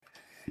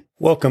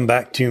Welcome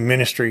back to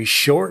Ministry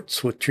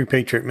Shorts with True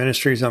Patriot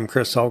Ministries. I'm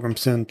Chris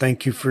Holgrimson.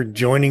 Thank you for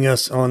joining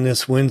us on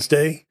this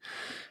Wednesday,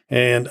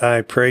 and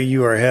I pray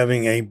you are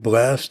having a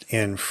blessed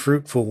and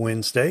fruitful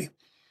Wednesday.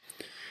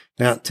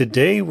 Now,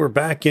 today we're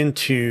back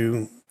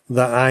into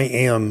the I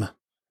Am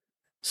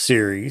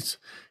series,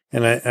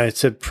 and I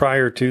said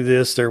prior to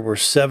this there were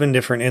 7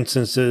 different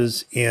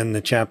instances in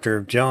the chapter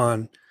of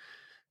John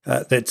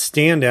that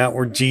stand out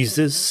where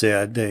Jesus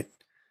said that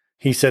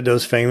he said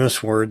those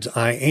famous words,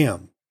 I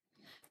am.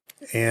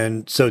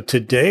 And so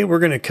today we're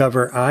going to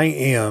cover I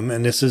am,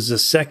 and this is the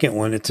second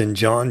one. It's in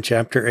John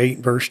chapter 8,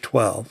 verse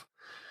 12.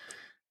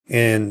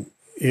 And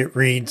it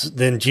reads,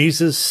 Then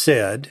Jesus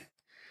said,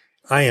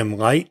 I am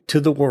light to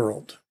the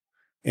world,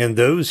 and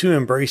those who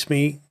embrace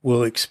me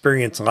will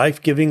experience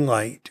life-giving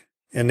light,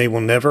 and they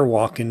will never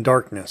walk in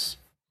darkness.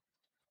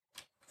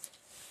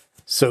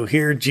 So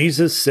here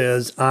Jesus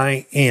says,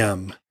 I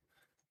am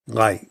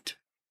light.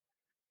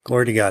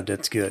 Glory to God,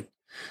 that's good.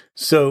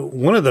 So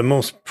one of the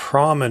most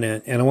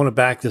prominent, and I want to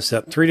back this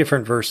up, 3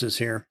 different verses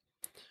here.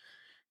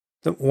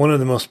 One of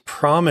the most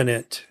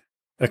prominent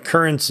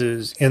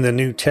occurrences in the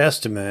New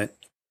Testament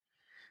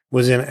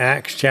was in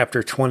Acts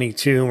chapter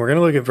 22. And we're going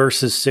to look at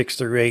verses 6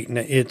 through 8. And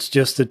it's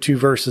just the 3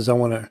 verses I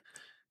want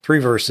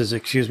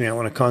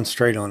to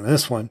concentrate on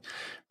this one.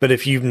 But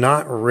if you've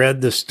not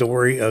read the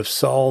story of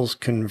Saul's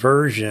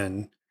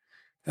conversion,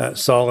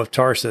 Saul of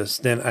Tarsus,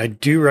 then I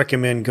do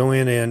recommend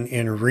going in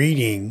and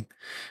reading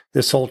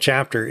this whole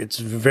chapter. It's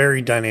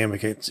very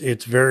dynamic.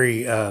 It's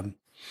very,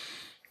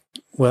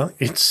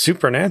 it's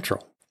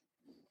supernatural.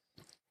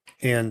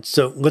 And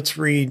so let's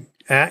read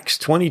Acts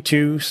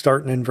 22,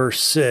 starting in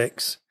verse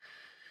 6.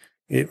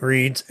 It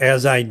reads,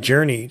 As I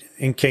journeyed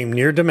and came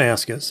near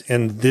Damascus,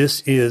 and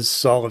this is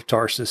Saul of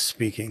Tarsus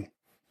speaking.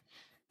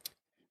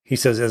 He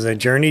says, As I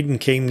journeyed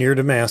and came near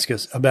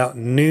Damascus, about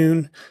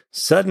noon,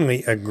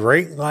 suddenly a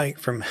great light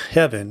from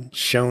heaven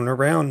shone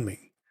around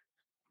me.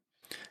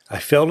 I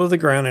fell to the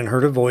ground and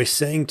heard a voice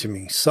saying to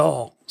me,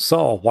 Saul,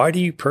 Saul, why do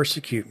you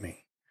persecute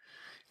me?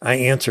 I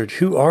answered,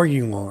 Who are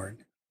you, Lord?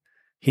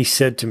 He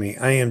said to me,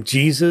 I am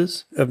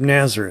Jesus of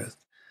Nazareth,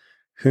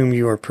 whom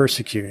you are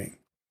persecuting.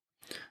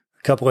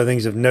 A couple of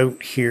things of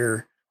note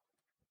here.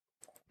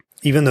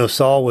 Even though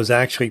Saul was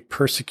actually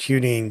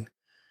persecuting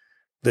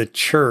the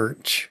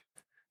church,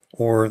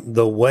 or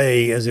the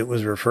way as it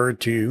was referred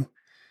to,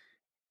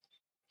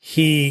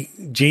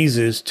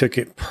 Jesus, took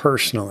it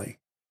personally.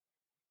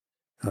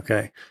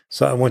 Okay,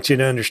 so I want you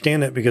to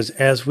understand that, because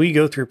as we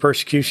go through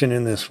persecution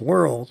in this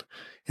world,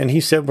 and he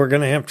said we're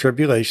going to have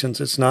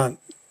tribulations, it's not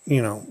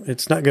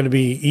going to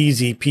be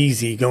easy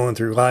peasy going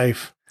through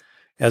life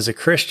as a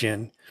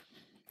Christian,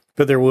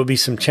 but there will be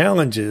some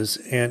challenges.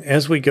 And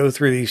as we go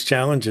through these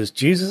challenges,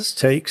 Jesus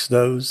takes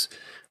those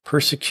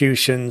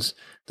persecutions,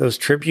 those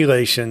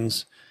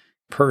tribulations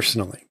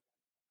personally,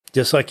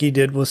 just like he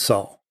did with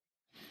Saul.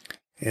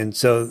 And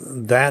so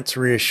that's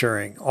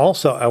reassuring.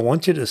 Also, I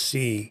want you to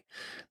see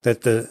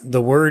that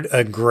the word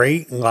a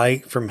great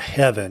light from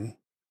heaven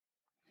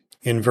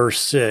in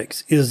verse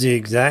 6 is the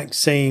exact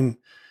same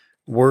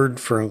word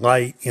for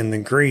light in the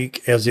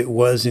Greek as it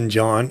was in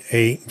John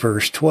 8,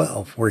 verse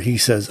 12, where he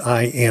says,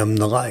 I am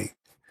the light.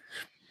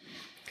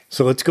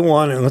 So let's go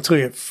on and let's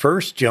look at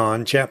 1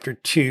 John chapter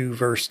 2,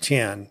 verse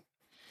 10.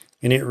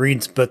 And it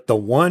reads, But the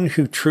one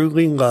who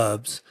truly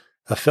loves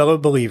a fellow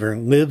believer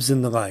lives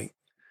in the light,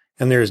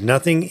 and there is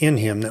nothing in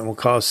him that will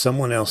cause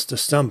someone else to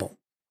stumble.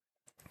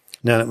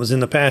 Now, it was in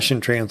the Passion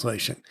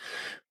Translation,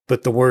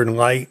 but the word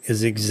light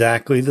is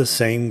exactly the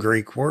same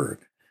Greek word.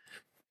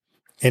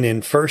 And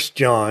in 1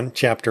 John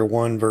chapter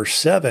 1, verse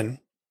 7,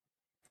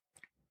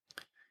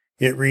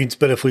 it reads,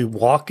 But if we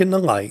walk in the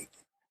light,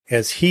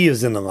 as he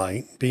is in the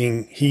light,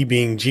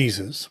 being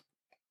Jesus,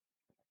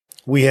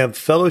 we have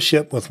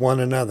fellowship with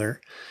one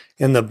another,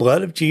 and the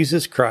blood of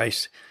Jesus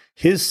Christ,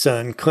 his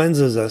Son,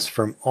 cleanses us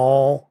from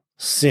all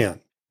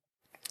sin.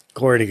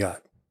 Glory to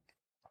God.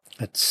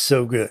 That's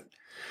so good.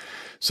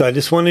 So I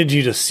just wanted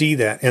you to see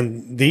that.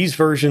 And these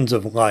versions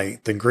of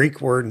light, the Greek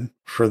word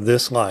for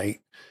this light,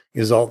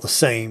 is all the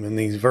same in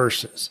these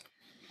verses.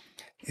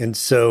 And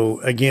so,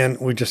 again,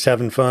 we're just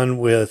having fun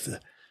with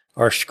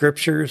our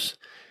scriptures,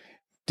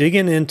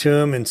 digging into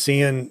them and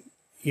seeing,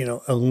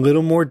 a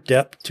little more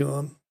depth to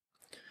them.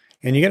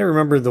 And you got to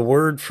remember the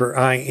word for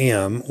I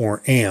am,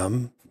 or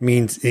am,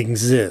 means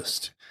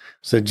exist.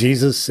 So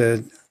Jesus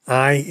said,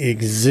 I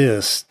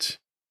exist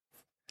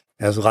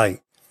as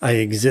light. I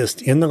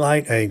exist in the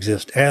light. I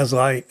exist as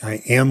light.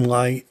 I am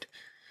light.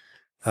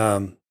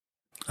 I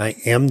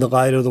am the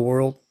light of the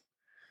world.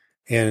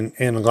 And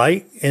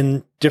light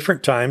in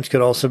different times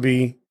could also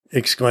be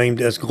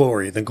exclaimed as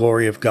glory, the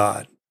glory of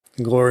God,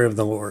 the glory of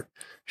the Lord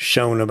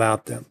shown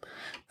about them.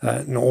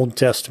 In the Old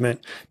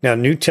Testament. Now,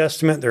 New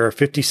Testament, there are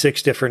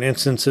 56 different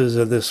instances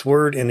of this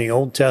word. In the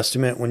Old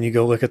Testament, when you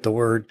go look at the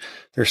word,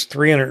 there's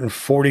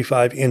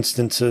 345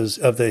 instances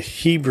of the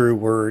Hebrew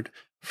word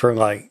for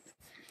light.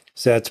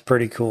 So that's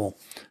pretty cool.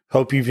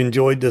 Hope you've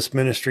enjoyed this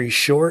ministry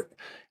short,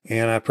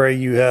 and I pray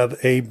you have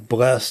a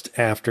blessed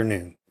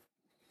afternoon.